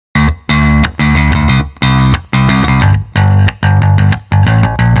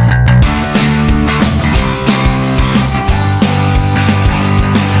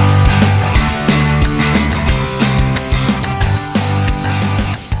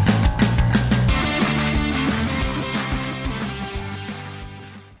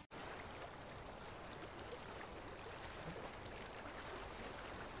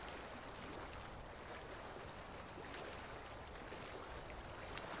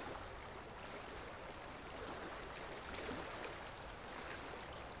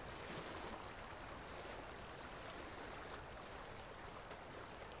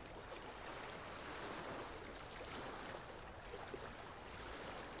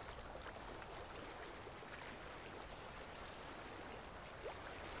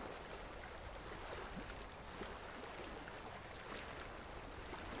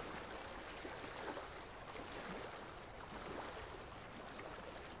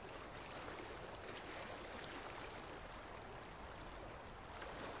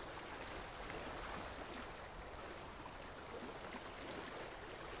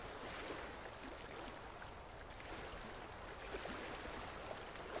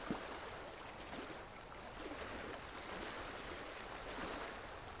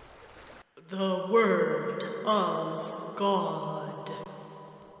The Word of God.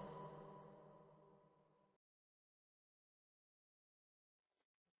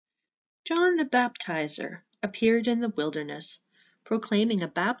 John the Baptizer appeared in the wilderness, proclaiming a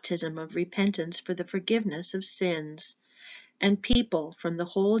baptism of repentance for the forgiveness of sins. And people from the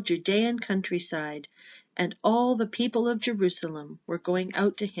whole Judean countryside and all the people of Jerusalem were going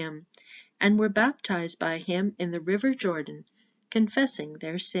out to him, and were baptized by him in the river Jordan, confessing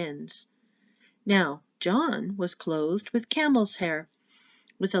their sins. Now John was clothed with camel's hair,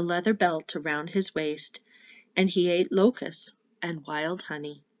 with a leather belt around his waist, and he ate locusts and wild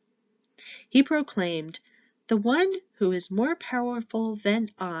honey. He proclaimed, "The one who is more powerful than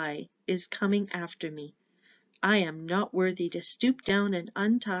I is coming after me. I am not worthy to stoop down and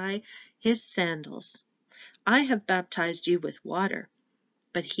untie his sandals. I have baptized you with water,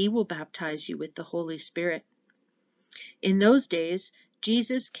 but he will baptize you with the Holy Spirit." In those days,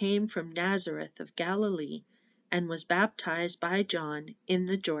 Jesus came from Nazareth of Galilee and was baptized by John in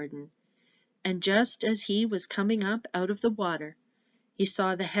the Jordan. And just as he was coming up out of the water, he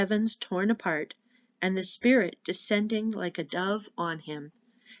saw the heavens torn apart and the Spirit descending like a dove on him.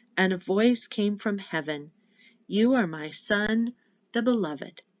 And a voice came from heaven, "You are my Son, the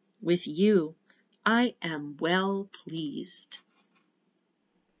Beloved. With you I am well pleased."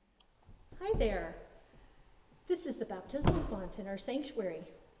 Hi there. This is the baptismal font in our sanctuary.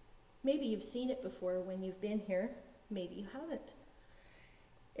 Maybe you've seen it before when you've been here, maybe you haven't.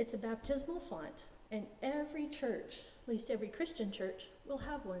 It's a baptismal font, and every church, at least every Christian church, will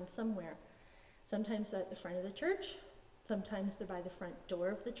have one somewhere. Sometimes at the front of the church, sometimes they're by the front door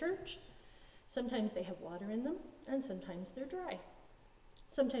of the church, sometimes they have water in them, and sometimes they're dry.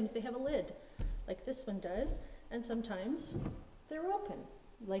 Sometimes they have a lid, like this one does, and sometimes they're open,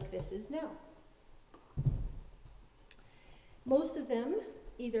 like this is now. Most of them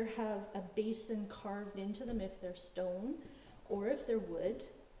either have a basin carved into them if they're stone, or if they're wood,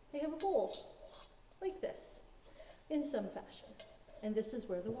 they have a bowl, like this, in some fashion. And this is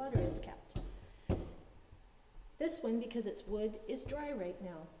where the water is kept. This one, because it's wood, is dry right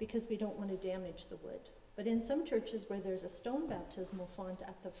now, because we don't want to damage the wood. But in some churches where there's a stone baptismal font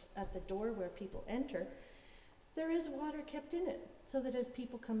at the door where people enter, there is water kept in it, so that as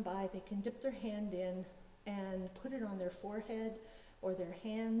people come by, they can dip their hand in and put it on their forehead or their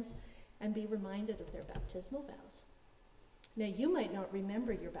hands and be reminded of their baptismal vows. Now, you might not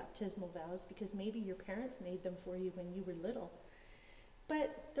remember your baptismal vows because maybe your parents made them for you when you were little,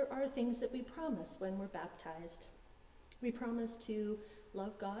 but there are things that we promise when we're baptized. We promise to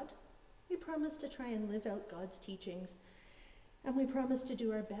love God, we promise to try and live out God's teachings, and we promise to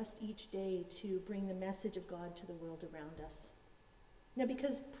do our best each day to bring the message of God to the world around us. Now,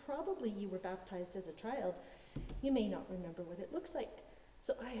 because probably you were baptized as a child, you may not remember what it looks like.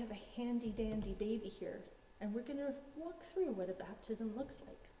 So I have a handy dandy baby here, and we're going to walk through what a baptism looks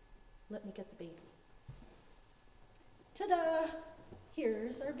like. Let me get the baby. Ta-da!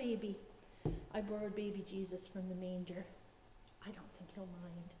 Here's our baby. I borrowed baby Jesus from the manger. I don't think he'll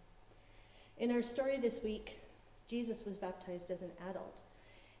mind. In our story this week, Jesus was baptized as an adult,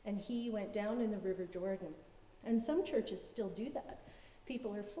 and he went down in the River Jordan. And some churches still do that.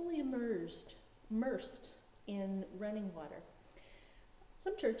 People are fully immersed in running water.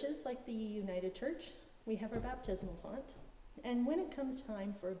 Some churches, like the United Church, we have our baptismal font. And when it comes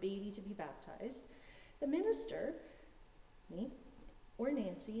time for a baby to be baptized, the minister, me, or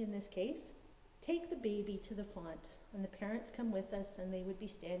Nancy in this case, take the baby to the font. And the parents come with us, and they would be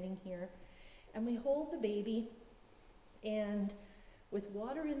standing here. And we hold the baby, and with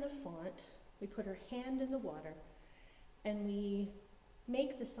water in the font, we put our hand in the water, and we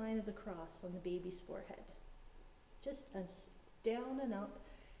make the sign of the cross on the baby's forehead. Just down and up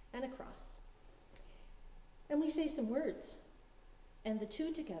and across. And we say some words, and the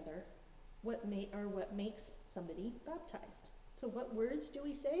two together are what makes somebody baptized. So what words do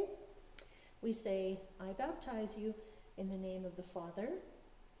we say? We say, "I baptize you in the name of the Father,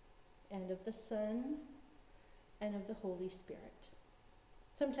 and of the Son, and of the Holy Spirit."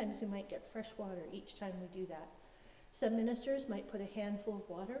 Sometimes we might get fresh water each time we do that. Some ministers might put a handful of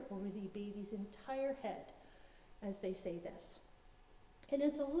water over the baby's entire head as they say this. And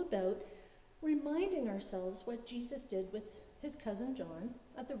it's all about reminding ourselves what Jesus did with his cousin John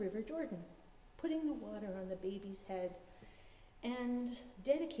at the River Jordan, putting the water on the baby's head and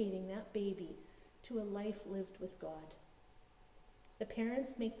dedicating that baby to a life lived with God. The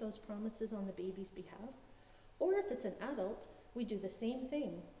parents make those promises on the baby's behalf, or if it's an adult, we do the same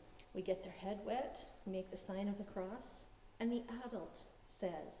thing. We get their head wet, make the sign of the cross, and the adult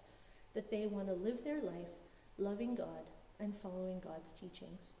says that they want to live their life loving God and following God's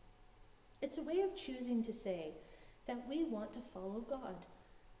teachings. It's a way of choosing to say that we want to follow God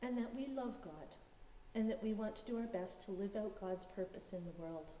and that we love God and that we want to do our best to live out God's purpose in the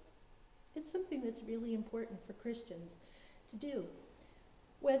world. It's something that's really important for Christians to do.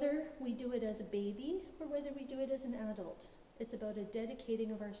 Whether we do it as a baby or whether we do it as an adult, it's about a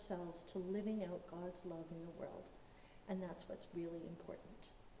dedicating of ourselves to living out God's love in the world. And that's what's really important.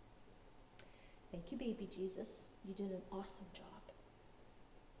 Thank you, baby Jesus. You did an awesome job.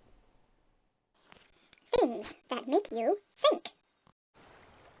 Things that make you think.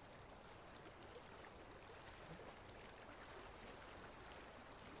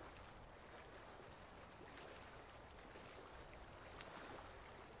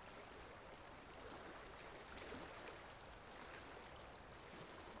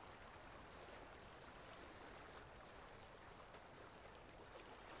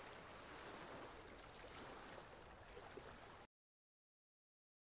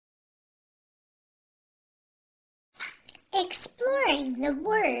 Exploring the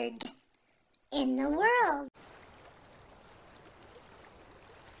word in the world.